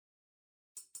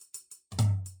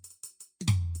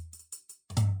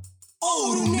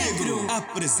Ouro Negro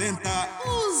apresenta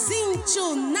Os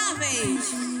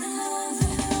Intionáveis.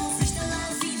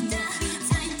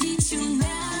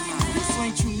 Eu sou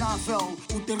intionável,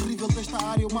 o terrível desta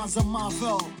área é o mais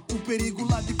amável. O perigo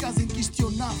lá de casa é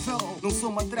inquestionável. Não sou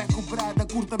uma drag cobrada,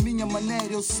 curta a minha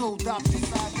maneira, eu sou da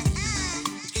pesada.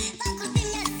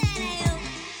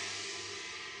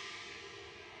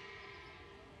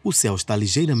 O céu está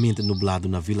ligeiramente nublado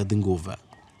na vila de Ngova.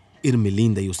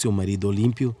 Ermelinda e o seu marido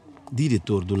Olímpio,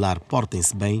 diretor do lar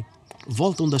Portem-se Bem,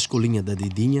 voltam da escolinha da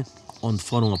Didinha, onde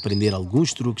foram aprender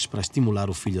alguns truques para estimular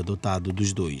o filho adotado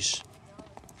dos dois.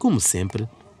 Como sempre,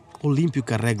 Olímpio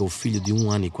carrega o filho de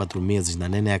 1 ano e 4 meses na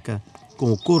neneca,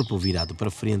 com o corpo virado para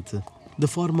frente, de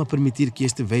forma a permitir que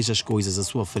este veja as coisas à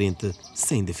sua frente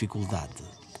sem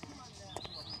dificuldade.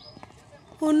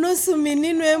 O nosso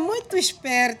menino é muito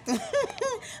esperto.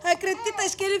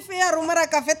 Acreditas que ele foi arrumar a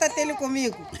cafeta dele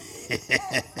comigo?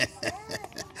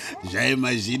 Já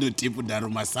imagino o tipo de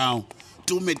arrumação.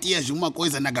 Tu metias uma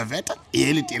coisa na gaveta e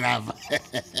ele tirava.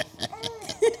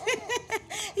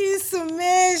 Isso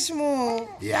mesmo.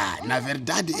 Na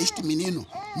verdade, este menino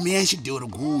me enche de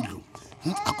orgulho.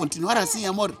 A continuar assim,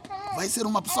 amor, vai ser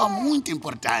uma pessoa muito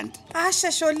importante.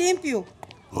 Achas, Olímpio?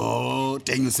 Oh,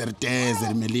 tenho certeza,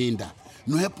 Ermelinda.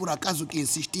 Não é por acaso que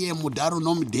insisti em mudar o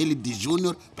nome dele de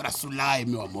Júnior para Sulai,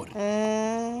 meu amor.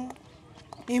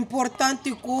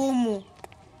 Importante como?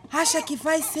 Acha que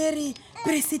vai ser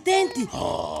presidente?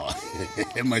 Oh,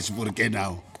 mas por que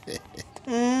não?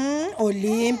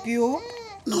 Olímpio?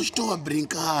 Não estou a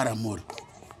brincar, amor.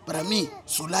 Para mim,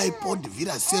 Sulai pode vir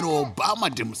a ser o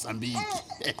Obama de Moçambique.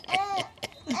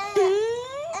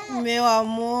 Meu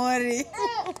amor.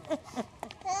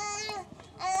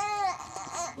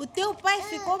 O teu pai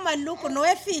ficou maluco, não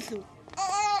é, filho?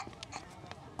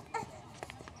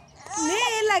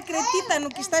 Nem ele acredita no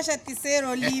que estás a dizer,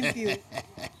 Olímpio.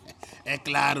 É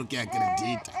claro que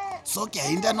acredita, só que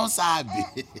ainda não sabe.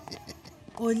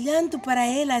 Olhando para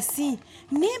ele assim,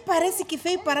 nem parece que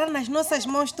veio parar nas nossas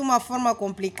mãos de uma forma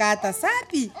complicada,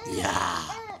 sabe?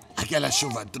 Aquela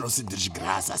chuva trouxe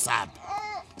desgraça, sabe?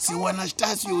 Se o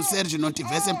Anastácio e o Sérgio não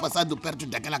tivessem passado perto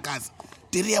daquela casa,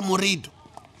 teria morrido,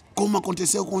 como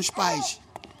aconteceu com os pais.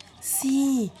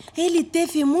 Sim, ele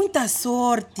teve muita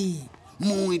sorte.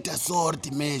 Muita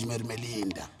sorte mesmo,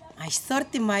 Ermelinda. A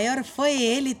sorte maior foi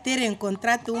ele ter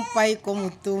encontrado um pai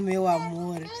como tu, meu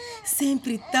amor.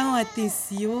 Sempre tão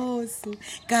atencioso,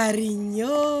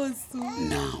 carinhoso.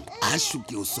 Não, acho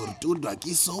que o sortudo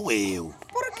aqui sou eu.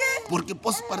 Por quê? Porque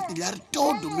posso partilhar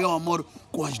todo o meu amor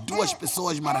com as 2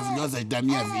 pessoas maravilhosas da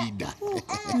minha vida.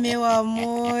 Meu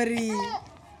amor.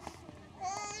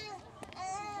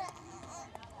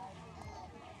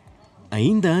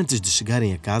 Ainda antes de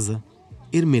chegarem a casa,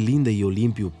 Ermelinda e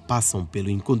Olímpio passam pelo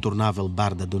incontornável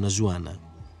bar da Dona Joana.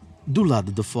 Do lado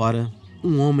de fora,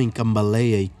 um homem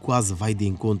cambaleia e quase vai de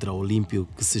encontro a Olímpio,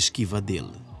 que se esquiva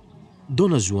dele.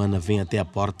 Dona Joana vem até a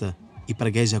porta e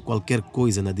pragueja qualquer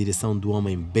coisa na direção do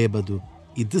homem bêbado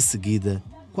e, de seguida,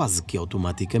 quase que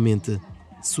automaticamente,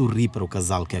 sorri para o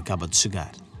casal que acaba de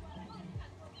chegar.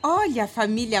 Olha,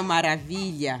 família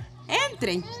maravilha.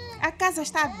 Entrem, a casa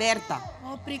está aberta.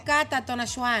 Obrigada, Dona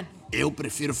Joana. Eu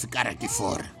prefiro ficar aqui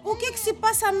fora. O que se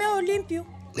passa, meu Olímpio?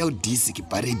 Eu disse que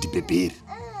parei de beber.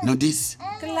 Não disse?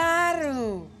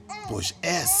 Claro. Pois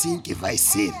é assim que vai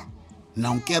ser.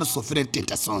 Não quero sofrer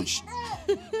tentações.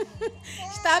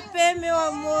 Está bem, meu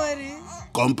amor.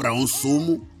 Compra um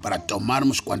sumo para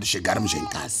tomarmos quando chegarmos em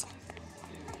casa.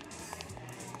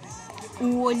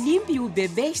 O Olímpio e o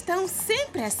bebê estão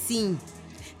sempre assim,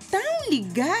 tão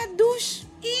ligados.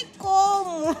 E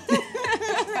como?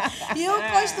 Eu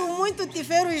gosto muito de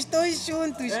ver os dois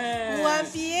juntos. O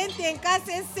ambiente em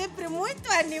casa é sempre muito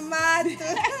animado.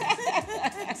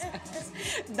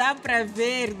 Dá para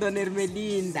ver, Dona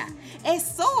Ermelinda. É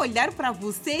só olhar para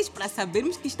vocês para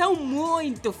sabermos que estão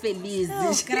muito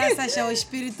felizes. Graças ao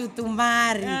espírito do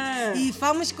mar. E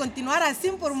vamos continuar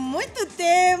assim por muito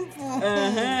tempo.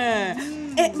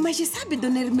 Mas sabe,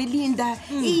 Dona Ermelinda,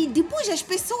 e depois as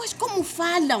pessoas como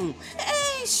falam?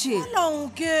 Falam o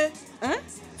quê?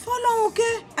 Falam o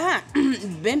quê?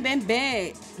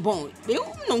 Bem. Bom, eu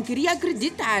não queria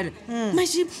acreditar.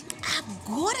 Mas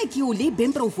agora que eu olhei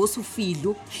bem para o vosso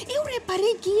filho, eu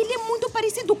reparei que ele é muito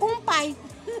parecido com o pai.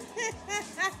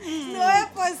 Não é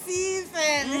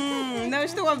possível. Não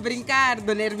estou a brincar,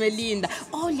 Dona Ermelinda.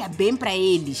 Olha bem para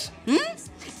eles.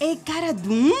 É cara de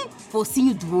um,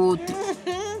 focinho do outro.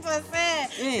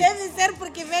 Você deve ser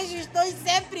porque vejo os dois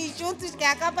sempre juntos que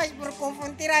acabas por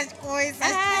confundir as coisas.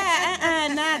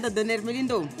 Nada, Dona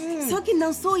Ermelinda. Só que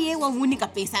não sou eu a única a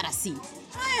pensar assim.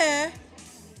 É?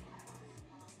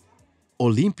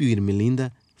 Olímpio e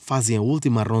Ermelinda fazem a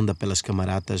última ronda pelas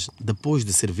camaratas depois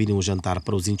de servirem o jantar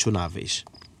para os inchunáveis.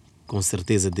 Com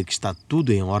certeza de que está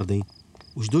tudo em ordem,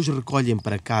 os dois recolhem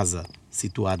para casa,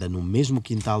 situada no mesmo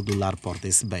quintal do lar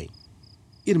Portem-se Bem.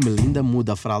 Ermelinda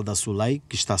muda a fralda a Soleil,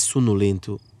 que está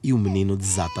sonolento, e o menino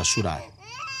desata a chorar.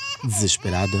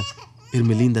 Desesperada,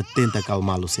 Ermelinda tenta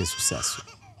acalmá-lo sem sucesso.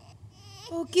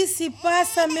 O que se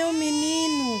passa, meu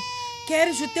menino?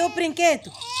 Queres o teu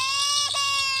brinquedo?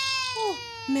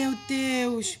 Oh, meu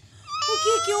Deus! O que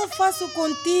é que eu faço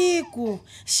contigo?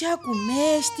 Já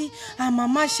comeste? A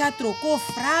mamãe já trocou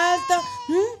fralda?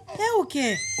 É o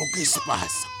quê? O que se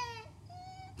passa?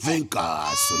 Vem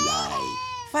cá, Soleil.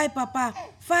 Vai, papá.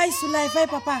 Vai, Soleil, vai,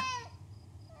 papá.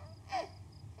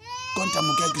 Conta-me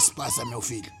o que é que se passa, meu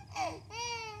filho.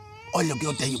 Olha o que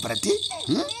eu tenho para ti.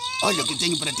 Olha o que eu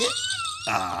tenho para ti.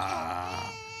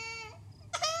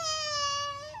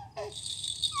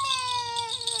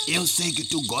 Eu sei que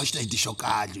tu gostas de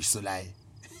chocalhos, Soleil.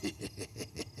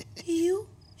 Eu?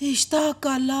 Está a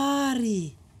calar.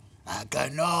 A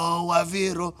canoa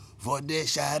virou, vou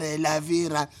deixar ela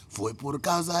virar. Foi por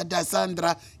causa da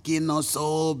Sandra que não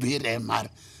soube remar.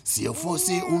 Se eu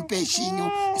fosse um peixinho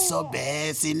e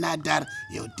soubesse nadar,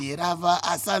 eu tirava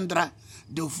a Sandra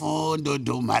do fundo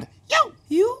do mar.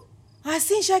 Eu?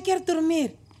 Assim já quer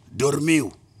dormir?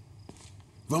 Dormiu.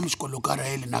 Vamos colocar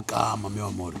ele na cama, meu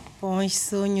amor. Bons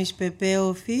sonhos,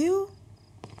 Pepeu, fio.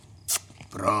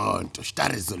 Pronto, está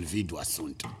resolvido o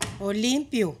assunto.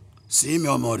 Olímpio, Sim,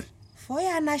 meu amor. foi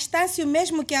Anastácio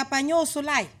mesmo que apanhou o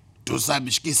Soleil? Tu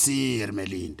sabes que sim,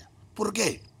 Ermelinda. Por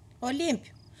quê?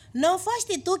 Olímpio, não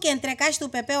foste tu que entregaste o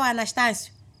Pepeu a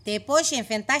Anastácio? Depois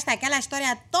inventaste aquela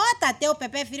história toda até o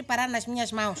Pepe vir parar nas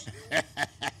minhas mãos.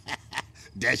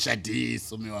 Deixa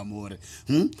disso, meu amor.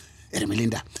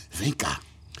 Ermelinda, vem cá.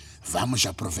 Vamos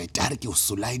aproveitar que o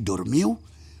Soleil dormiu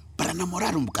para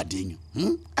namorar um bocadinho.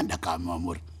 Anda cá, meu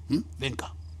amor. Vem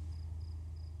cá.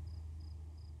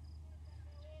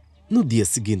 No dia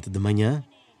seguinte de manhã,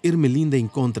 Ermelinda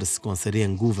encontra-se com a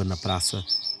Sereanguva na praça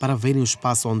para verem o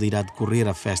espaço onde irá decorrer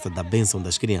a festa da bênção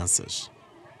das crianças.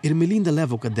 Ermelinda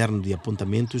leva o caderno de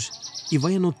apontamentos e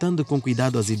vai anotando com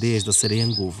cuidado as ideias da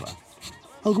Sereanguva.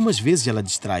 Algumas vezes ela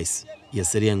distrai-se e a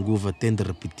Sereanguva tende a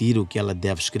repetir o que ela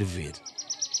deve escrever.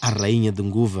 A rainha de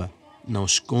Nguva não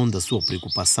esconde a sua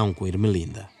preocupação com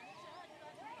Ermelinda.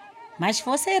 Mas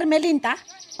você, Ermelinda,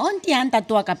 onde anda a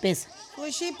tua cabeça?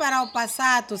 Fugi para o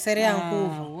passado,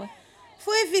 Sereanguva.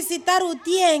 Fui visitar o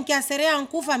dia em que a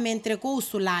Sereanguva me entregou o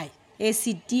Soleil.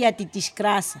 Esse dia te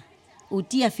desgraça. O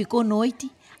dia ficou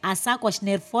noite, as águas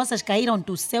nervosas caíram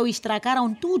do céu e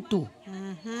estragaram tudo.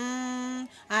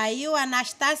 Aí o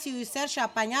Anastácio e o Sérgio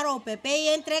apanharam o Pepe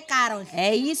e entregaram.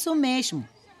 É isso mesmo.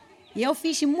 Eu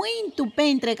fiz muito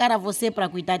bem entregar a você para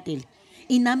cuidar dele.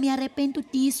 E não me arrependo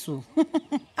disso.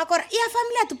 Agora, e a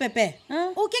família do Pepe?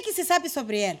 Hã? O que se sabe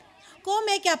sobre ele? Como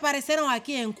é que apareceram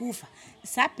aqui em Cufa?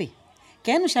 Sabe,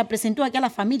 quem nos apresentou aquela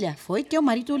família foi teu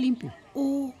marido Olímpio.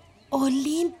 O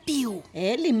Olímpio.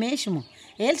 Ele mesmo.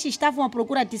 Eles estavam à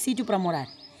procura de sítio para morar.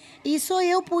 E só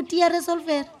eu podia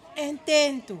resolver.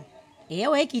 Entendo.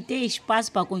 Eu é que dei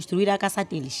espaço para construir a casa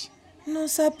deles. Não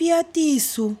sabia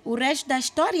disso. O resto da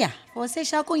história você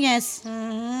já conhece.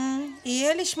 E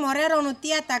eles morreram no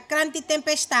dia da grande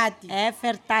tempestade. É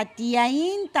verdade. E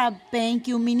ainda bem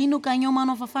que o menino ganhou uma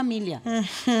nova família.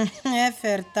 É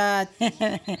verdade.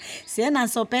 Se não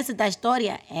soubesse da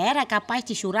história, era capaz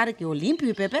de jurar que Olímpio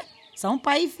e Pepe são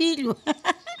pai e filho.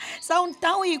 São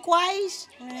tão iguais.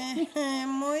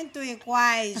 Muito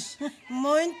iguais.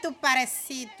 Muito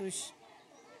parecidos.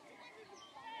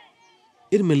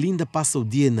 Ermelinda passa o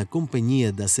dia na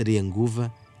companhia da Sereanguva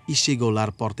e chega ao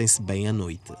lar Portem-se Bem à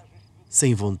noite.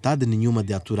 Sem vontade nenhuma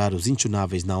de aturar os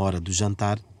inchunáveis na hora do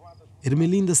jantar,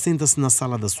 Ermelinda senta-se na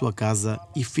sala da sua casa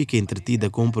e fica entretida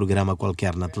com um programa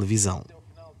qualquer na televisão.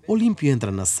 Olímpio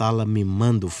entra na sala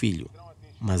mimando o filho,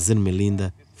 mas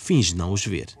Ermelinda finge não os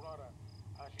ver.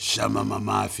 Chama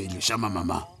mamã, filho. Chama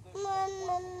mamã.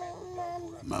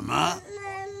 Mamã?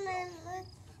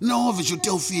 Não ouves o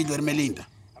teu filho, Ermelinda?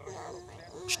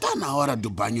 Está na hora do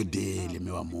banho dele,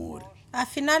 meu amor.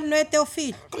 Afinal, não é teu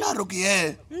filho. Claro que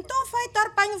é. Então vai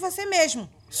dar banho você mesmo.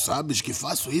 Sabes que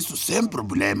faço isso sem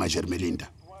problemas, Ermelinda.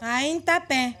 Ainda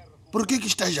bem. Por que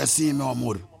estás assim, meu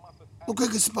amor? O que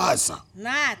se passa?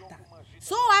 Nada.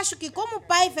 Só acho que como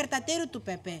pai verdadeiro do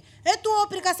Pepe, é tua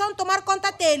obrigação tomar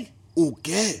conta dele. O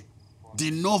quê? De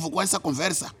novo com essa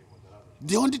conversa?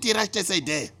 De onde tiraste essa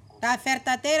ideia? Da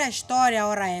verdadeira história,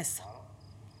 ora essa.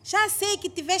 Já sei que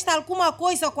tiveste alguma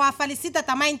coisa com a falecida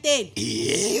mãe dele.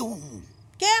 Eu?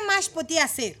 Quem mais podia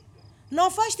ser? Não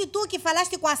foste tu que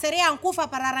falaste com a sereia Ancufa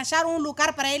para arranjar um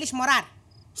lugar para eles morar?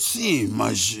 Sim,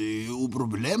 mas o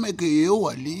problema é que eu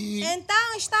ali...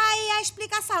 Então está aí a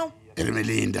explicação.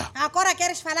 Ermelinda, Agora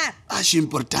queres falar? acho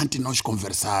importante nós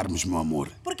conversarmos, meu amor.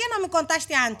 Por que não me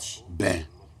contaste antes? Bem,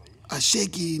 achei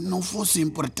que não fosse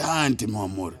importante, meu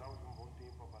amor.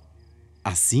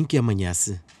 Assim que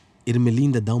amanhece,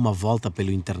 Ermelinda dá uma volta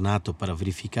pelo internato para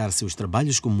verificar se os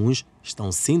trabalhos comuns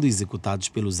estão sendo executados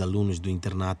pelos alunos do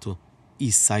internato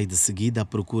e sai de seguida à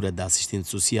procura da assistente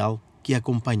social que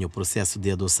acompanha o processo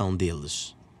de adoção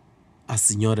deles. A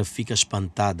senhora fica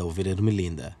espantada ao ver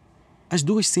Ermelinda. As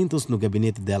duas sentam-se no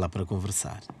gabinete dela para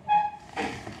conversar.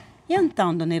 E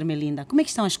então, dona Ermelinda, como é que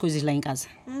estão as coisas lá em casa?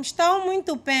 Estão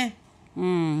muito bem.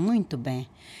 Muito bem.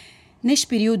 Neste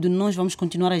período, nós vamos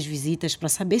continuar as visitas para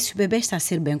saber se o bebê está a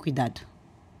ser bem cuidado.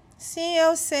 Sim,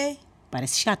 eu sei.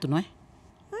 Parece chato, não é?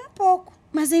 Um pouco.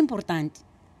 Mas é importante.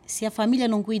 Se a família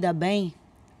não cuida bem,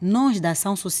 nós da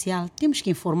ação social temos que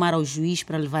informar ao juiz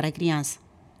para levar a criança.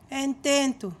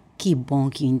 Entendo. Que bom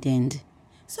que entende.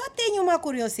 Só tenho uma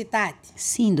curiosidade.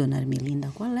 Sim, dona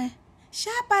Ermelinda, qual é?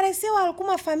 Já apareceu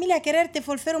alguma família querer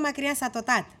devolver uma criança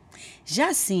adotada?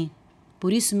 Já sim.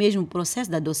 Por isso mesmo o processo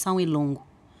da adoção é longo.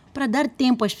 Para dar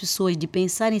tempo às pessoas de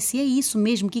pensarem se é isso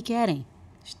mesmo que querem.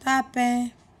 Está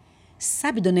bem.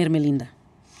 Sabe, dona Ermelinda,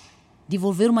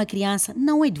 devolver uma criança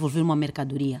não é devolver uma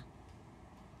mercadoria.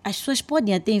 As pessoas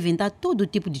podem até inventar todo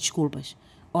tipo de desculpas.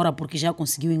 Ora porque já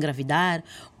conseguiu engravidar,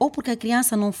 ou porque a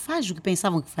criança não faz o que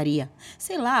pensavam que faria.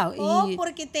 Sei lá, Ou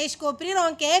porque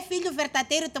descobriram que é filho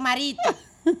verdadeiro do marido.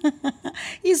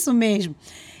 Isso mesmo.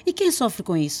 E quem sofre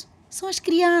com isso? São as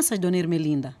crianças, dona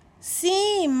Ermelinda.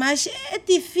 Sim, mas é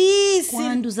difícil.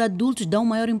 Quando os adultos dão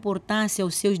maior importância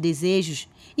aos seus desejos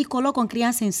e colocam a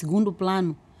criança em segundo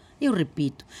plano, eu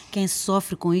repito, quem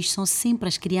sofre com isso são sempre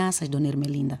as crianças, dona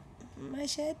Ermelinda.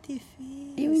 Mas é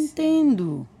difícil. Eu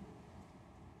entendo.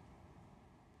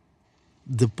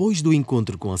 Depois do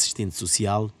encontro com o assistente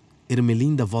social,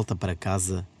 Ermelinda volta para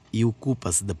casa e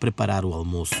ocupa-se de preparar o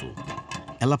almoço.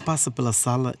 Ela passa pela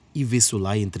sala e vê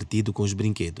Sulai entretido com os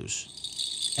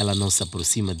brinquedos. Ela não se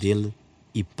aproxima dele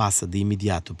e passa de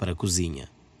imediato para a cozinha.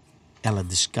 Ela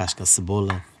descasca a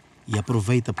cebola e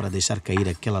aproveita para deixar cair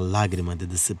aquela lágrima de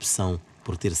decepção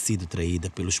por ter sido traída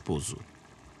pelo esposo.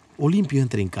 Olímpio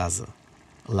entra em casa,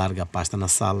 larga a pasta na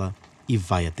sala e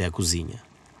vai até a cozinha.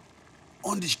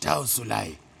 Onde está o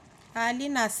Sulai? Ali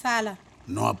na sala.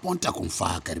 Não aponta com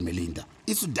faca, Ermelinda.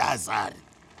 Isso dá azar.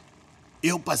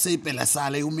 Eu passei pela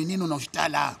sala e o menino não está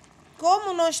lá.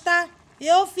 Como não está?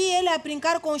 Eu vi ele a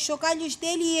brincar com os chocalhos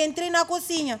dele e entrei na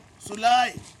cozinha.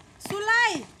 Sulai!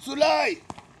 Sulai! Sulai!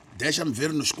 Deixa-me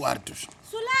ver nos quartos.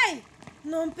 Sulai!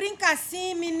 Não brinca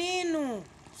assim, menino.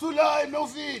 Sulai, meu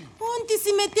filho! Onde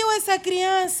se meteu essa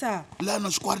criança? Lá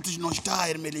nos quartos não está,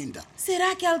 Ermelinda.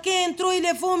 Será que alguém entrou e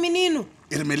levou o menino?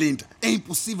 Ermelinda, é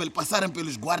impossível passarem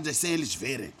pelos guardas sem eles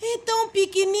verem. É tão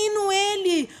pequenino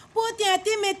ele. Podem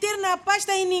até meter na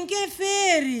pasta e ninguém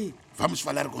fere. Vamos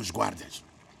falar com os guardas.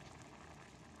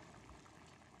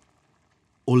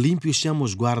 Olímpio chama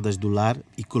os guardas do lar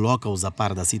e coloca-os a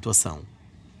par da situação.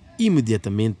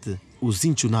 Imediatamente, os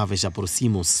intunáveis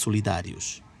aproximam-se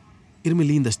solidários.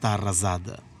 Ermelinda está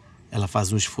arrasada. Ela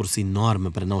faz um esforço enorme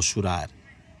para não chorar.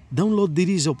 Download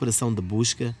dirige a operação de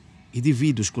busca e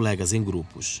divide os colegas em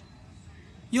grupos.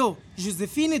 Eu,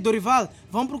 Josefina e Dorival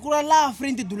vão procurar lá à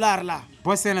frente do lar lá.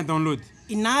 Boa cena, Download.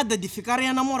 E nada de ficarem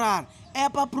a namorar. É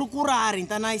para procurarem,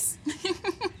 tá nice?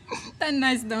 Tá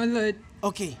nice, Download.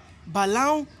 Ok.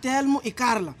 Balão, Telmo e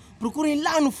Carla. Procurem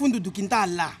lá no fundo do quintal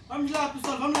lá. Vamos lá,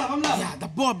 pessoal, vamos lá. Yeah, da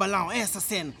boa, Balão, essa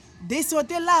cena. Desçam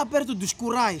até lá perto dos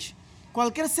currais.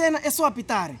 Qualquer cena é só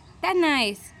apitar. Tá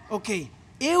nice. Ok.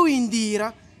 Eu e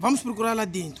Indira vamos procurar lá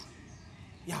dentro.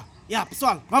 Yeah,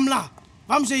 pessoal, vamos lá.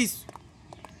 Vamos a isso.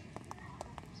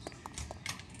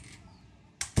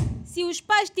 Se os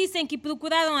pais dizem que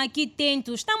procuraram aqui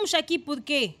dentro, estamos aqui por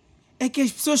quê? É que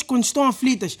as pessoas, quando estão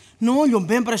aflitas, não olham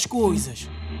bem para as coisas.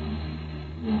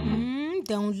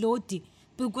 Download.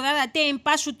 Procurar até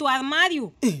embaixo do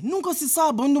armário? Nunca se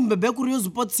sabe onde um bebê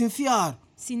curioso pode se enfiar.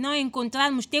 Se não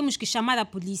encontrarmos, temos que chamar a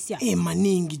polícia.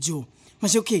 Maningue, Joe.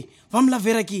 Mas ok, vamos lá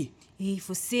ver aqui.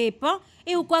 Você, pá,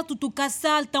 é o quarto do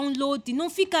casal, Download. Não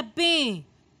fica bem.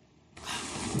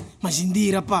 Mas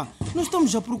Indira, pá, nós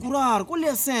estamos a procurar. Qual é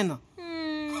a cena?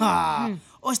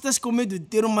 Ou estás com medo de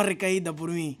ter uma recaída por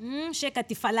mim?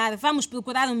 Chega-te falar. Vamos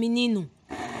procurar um menino.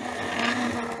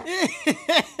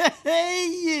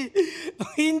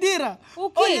 Indira,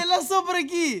 o quê? Olha lá só por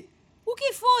aqui. O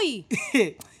que foi?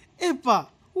 Epá,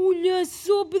 Olha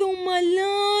só para um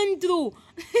malandro.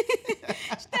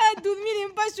 Está a dormir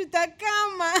embaixo da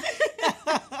cama.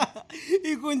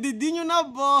 E com o dedinho na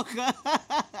boca.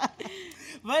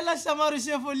 Vai lá chamar o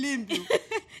chefe Olímpio.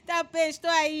 Tá bem, estou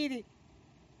a ir.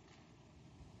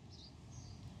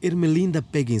 Ermelinda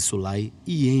pega em Sulai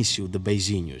e enche-o de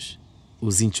beijinhos.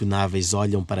 Os intunáveis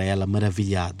olham para ela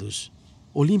maravilhados.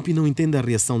 Olímpio não entende a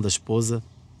reação da esposa,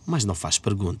 mas não faz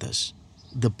perguntas.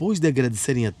 Depois de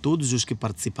agradecerem a todos os que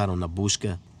participaram na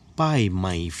busca, pai,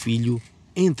 mãe e filho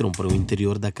entram para o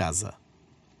interior da casa.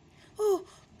 Oh,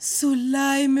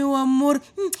 Sulai, meu amor,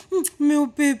 meu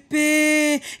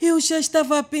bebê, eu já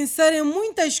estava a pensar em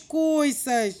muitas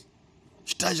coisas.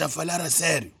 Estás a falar a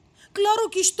sério? Claro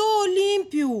que estou,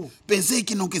 Olímpio. Pensei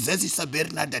que não quisesses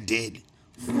saber nada dele.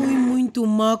 Fui muito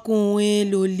má com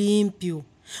ele, Olímpio.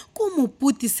 Como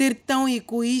pude ser tão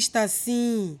egoísta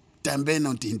assim? Também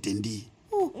não te entendi.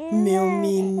 Meu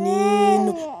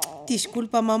menino.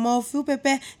 Desculpa, mamãe, viu,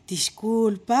 Pepe?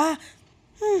 Desculpa.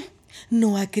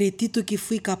 Não acredito que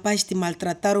fui capaz de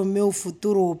maltratar o meu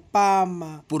futuro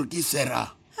Opama. Por que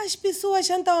será? As pessoas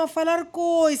andam a falar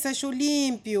coisas,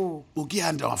 Olímpio. O que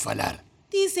andam a falar?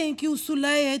 Dizem que o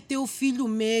Sulai é teu filho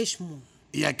mesmo.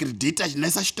 E acreditas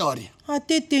nessa história?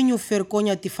 Até tenho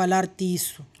vergonha de falar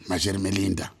disso. Mas,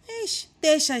 Ermelinda...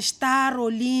 Deixa estar,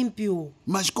 Olímpio.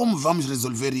 Mas como vamos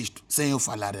resolver isto sem eu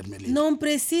falar, Ermelinda? Não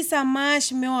precisa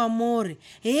mais, meu amor.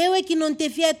 Eu é que não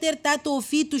devia ter dado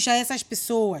ouvidos a essas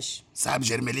pessoas.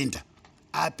 Sabes, Ermelinda,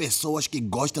 há pessoas que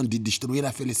gostam de destruir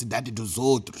a felicidade dos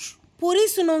outros. Por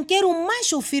isso não quero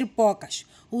mais ouvir poucas.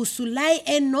 O Sulai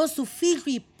é nosso filho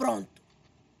e pronto.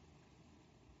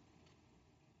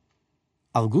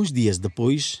 Alguns dias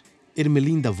depois,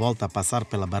 Ermelinda volta a passar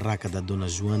pela barraca da Dona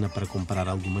Joana para comprar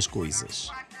algumas coisas.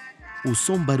 O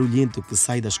som barulhento que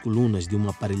sai das colunas de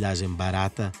uma aparelhagem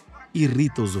barata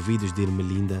irrita os ouvidos de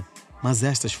Ermelinda, mas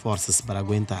esta esforça-se para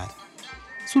aguentar.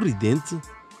 Sorridente,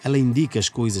 ela indica as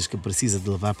coisas que precisa de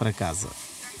levar para casa.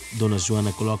 Dona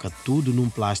Joana coloca tudo num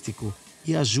plástico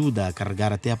e ajuda a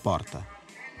carregar até a porta.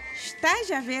 Estás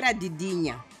a ver a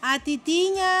Didinha? A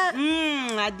Titinha...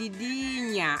 A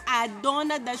Didinha, a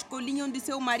dona da escolinha onde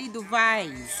seu marido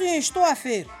vai. Sim, estou a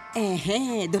ver.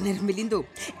 Dona Ermelindo,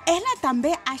 ela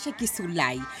também acha que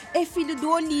Sulai é filho do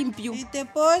Olímpio. E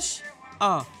depois?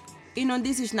 E não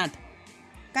dizes nada.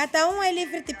 Cada um é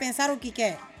livre de pensar o que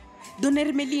quer. Dona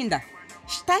Ermelinda,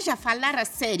 estás a falar a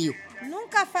sério?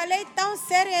 Nunca falei tão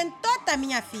sério em toda a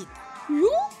minha vida.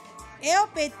 Eu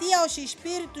pedi aos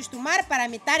espíritos do mar para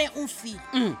me darem um filho.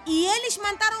 E eles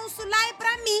mandaram um Sulai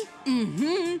para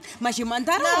mim. Mas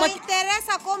mandaram Não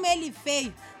interessa como ele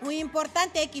veio. O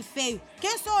importante é que veio.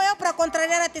 Quem sou eu para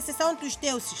contrariar a decisão dos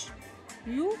deuses?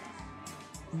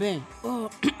 Bem,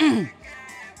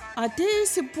 até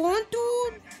esse ponto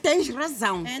tens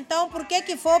razão. Então por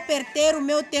que vou perder o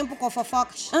meu tempo com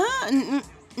fofocas?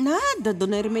 Nada,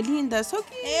 Dona Ermelinda, só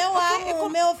que... Eu amo o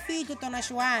meu filho, Dona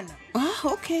Joana.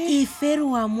 Ok. E ver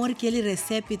o amor que ele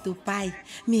recebe do pai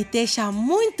me deixa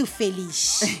muito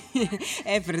feliz.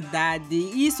 É verdade,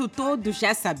 isso todos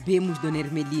já sabemos, Dona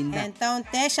Ermelinda. Então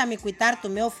deixa-me cuidar do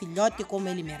meu filhote como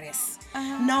ele merece.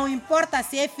 Não importa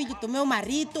se é filho do meu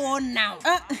marido ou não.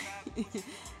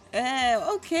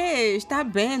 Ok, está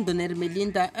bem, Dona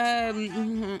Ermelinda.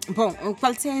 Bom, com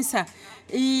licença.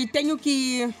 E tenho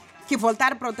que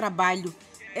voltar para o trabalho.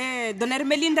 Dona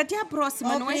Ermelinda, até a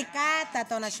próxima, não é? Obrigada,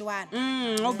 Dona Joana.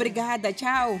 Obrigada,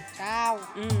 tchau. Tchau.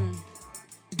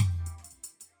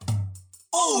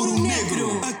 Ouro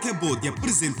Negro acabou de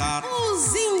apresentar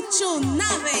Os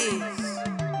Intunáveis.